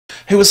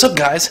Hey, what's up,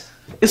 guys?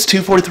 It's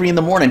 2:43 in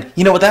the morning.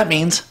 You know what that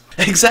means?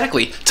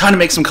 Exactly. Time to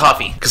make some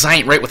coffee. Because I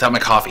ain't right without my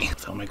coffee.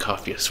 Without my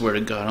coffee, I swear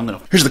to God, I'm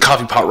gonna... Here's the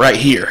coffee pot right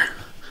here.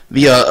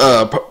 The,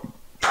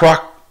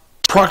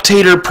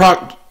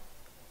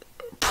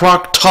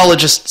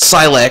 proctologist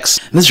Silex.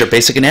 And this is your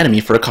basic anatomy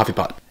for a coffee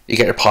pot. You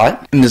got your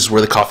pot, and this is where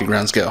the coffee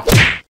grounds go.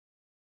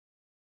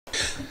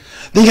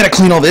 Then you gotta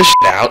clean all this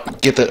shit out.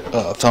 Get the,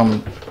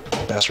 thumb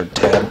bastard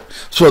tab.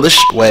 Throw this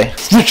shit away.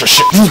 Get your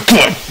shit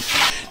good.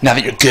 Now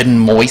that you're good and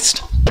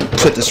moist,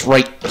 put this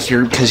right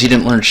here because you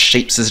didn't learn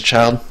shapes as a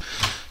child.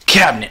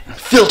 Cabinet,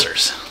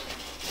 filters.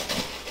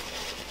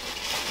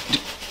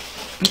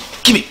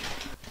 Gimme.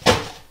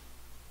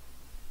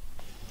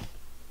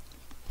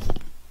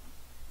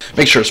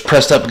 Make sure it's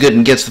pressed up good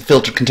and gets the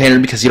filter container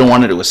because you don't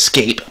want it to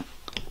escape.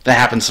 That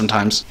happens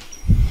sometimes.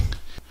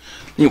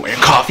 You want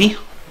your coffee?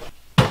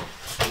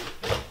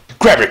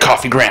 Grab your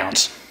coffee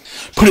grounds.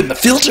 Put it in the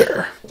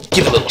filter.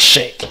 Give it a little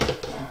shake.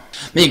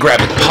 Then you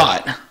grab the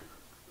pot.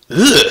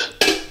 Ugh.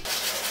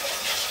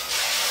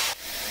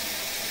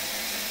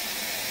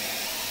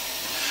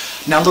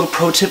 Now a little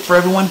pro tip for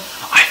everyone.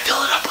 I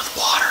fill it up with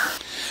water.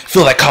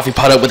 Fill that coffee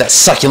pot up with that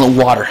succulent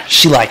water.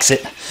 She likes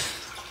it.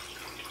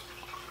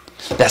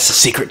 That's the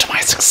secret to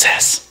my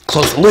success.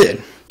 Close the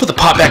lid. Put the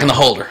pot back in the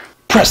holder.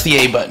 Press the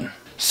A button.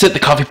 Sit the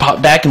coffee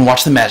pot back and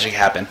watch the magic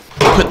happen.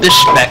 Put this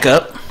shit back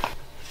up.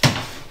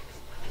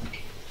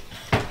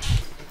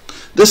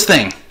 This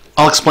thing,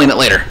 I'll explain it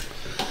later.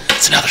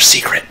 It's another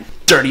secret.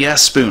 Dirty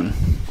ass spoon.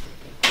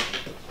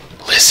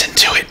 Listen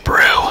to it brew.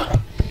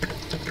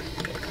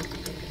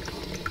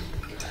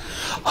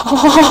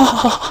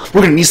 Oh,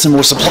 we're gonna need some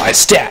more supplies.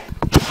 Stat.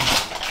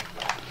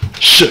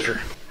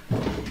 Sugar.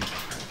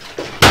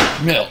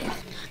 Milk.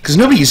 Because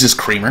nobody uses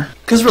creamer.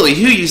 Because really,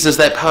 who uses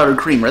that powdered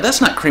creamer?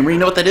 That's not creamer. You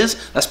know what that is?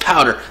 That's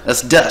powder.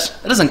 That's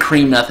dust. That doesn't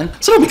cream nothing.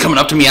 So don't be coming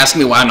up to me asking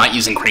me why I'm not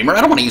using creamer.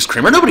 I don't want to use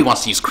creamer. Nobody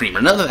wants to use creamer.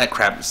 None of that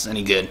crap is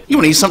any good. You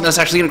want to use something that's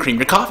actually going to cream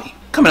your coffee.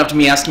 Coming up to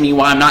me asking me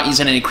why I'm not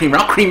using any creamer.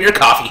 I'll cream your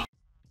coffee.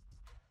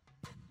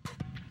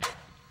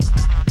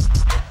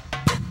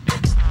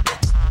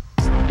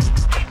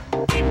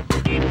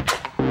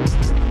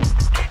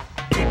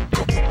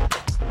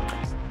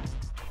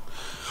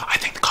 I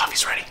think the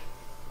coffee's ready.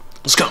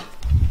 Let's go.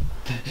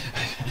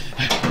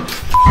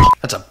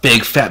 That's a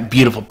big, fat,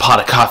 beautiful pot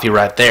of coffee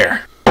right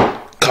there.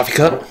 Coffee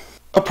cup,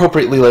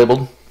 appropriately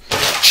labeled.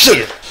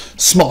 Sugar,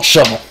 small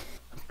shovel.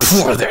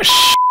 Pour this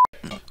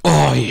shit.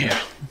 Oh yeah.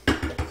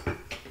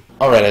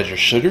 Alright, add your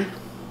sugar.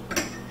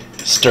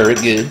 Stir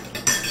it good.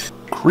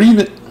 Cream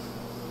it.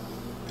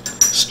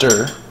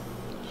 Stir.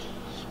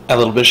 Add a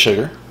little bit of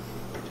sugar.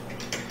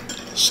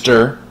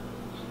 Stir.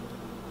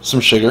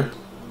 Some sugar.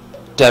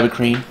 Dab of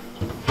cream.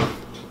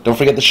 Don't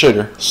forget the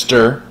sugar.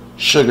 Stir.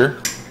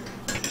 Sugar.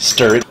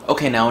 Stir it.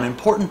 Okay, now an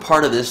important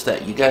part of this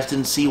that you guys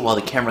didn't see while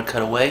the camera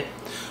cut away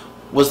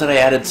was that I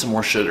added some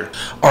more sugar.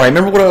 Alright,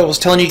 remember what I was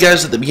telling you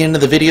guys at the beginning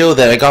of the video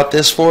that I got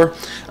this for?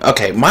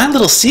 Okay, my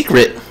little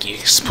secret, you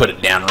just put it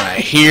down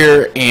right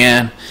here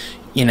and,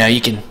 you know,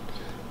 you can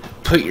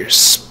put your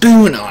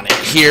spoon on it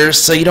here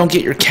so you don't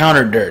get your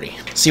counter dirty.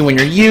 See, when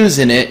you're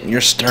using it,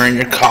 you're stirring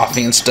your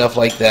coffee and stuff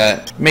like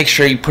that, make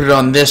sure you put it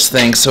on this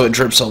thing so it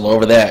drips all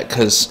over that,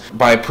 because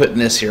by putting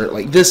this here,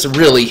 like, this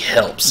really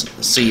helps.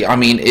 See, I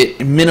mean, it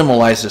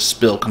minimalizes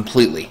spill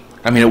completely.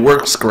 I mean, it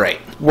works great.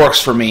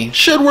 Works for me.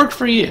 Should work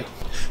for you.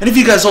 And if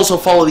you guys also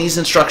follow these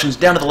instructions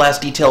down to the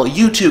last detail,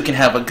 you too can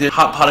have a good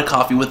hot pot of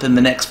coffee within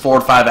the next 4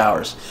 or 5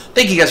 hours.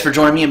 Thank you guys for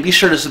joining me, and be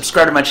sure to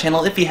subscribe to my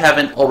channel if you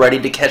haven't already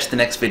to catch the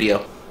next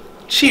video.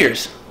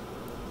 Cheers.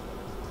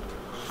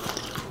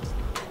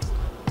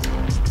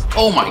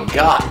 Oh my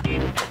god.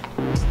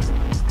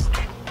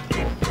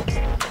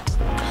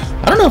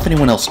 I don't know if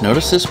anyone else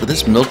noticed this, but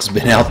this milk's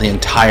been out the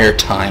entire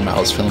time I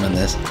was filming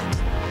this.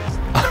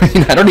 I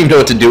mean, I don't even know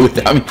what to do with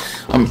it.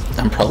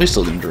 I'm probably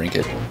still gonna drink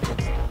it.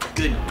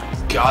 Good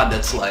god,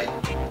 that's like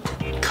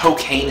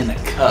cocaine in a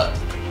cup.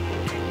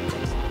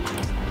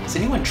 Has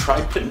anyone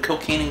tried putting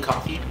cocaine in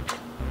coffee?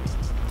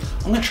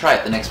 I'm gonna try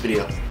it the next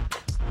video.